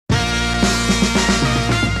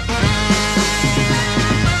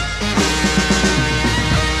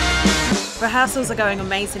Rehearsals are going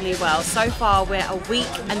amazingly well. So far we're a week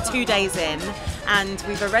and 2 days in, and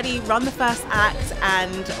we've already run the first act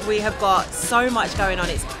and we have got so much going on.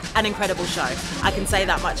 It's an incredible show. I can say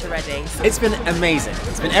that much already. It's been amazing.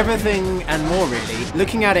 It's been everything and more, really.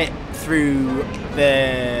 Looking at it through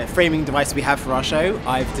the framing device we have for our show,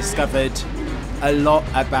 I've discovered a lot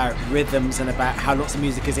about rhythms and about how lots of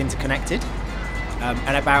music is interconnected,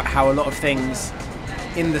 and about how a lot of things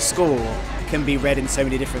in the score can be read in so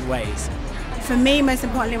many different ways. For me, most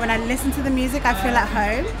importantly, when I listen to the music, I feel at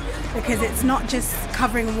home, because it's not just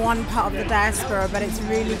covering one part of the diaspora, but it's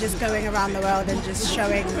really just going around the world and just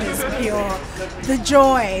showing the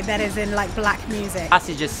joy that is in like black music. Us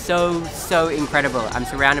is just so incredible. I'm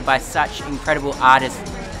surrounded by such incredible artists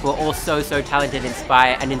who are all so talented,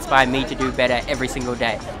 inspire me to do better every single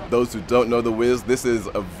day. Those who don't know The Wiz, this is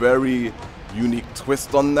a very unique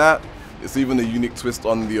twist on that. It's even a unique twist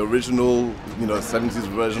on the original, 70s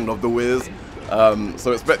version of The Wiz.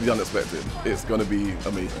 So expect the unexpected. It's going to be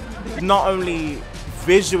amazing. Not only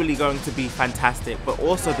visually going to be fantastic, but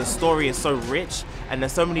also the story is so rich and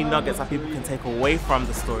there's so many nuggets that people can take away from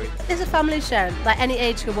the story. It's a family show. Like any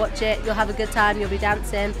age can watch it. You'll have a good time. You'll be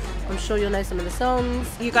dancing. I'm sure you'll know some of the songs.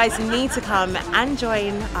 You guys need to come and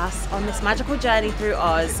join us on this magical journey through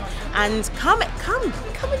Oz, and come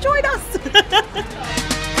and join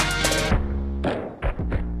us.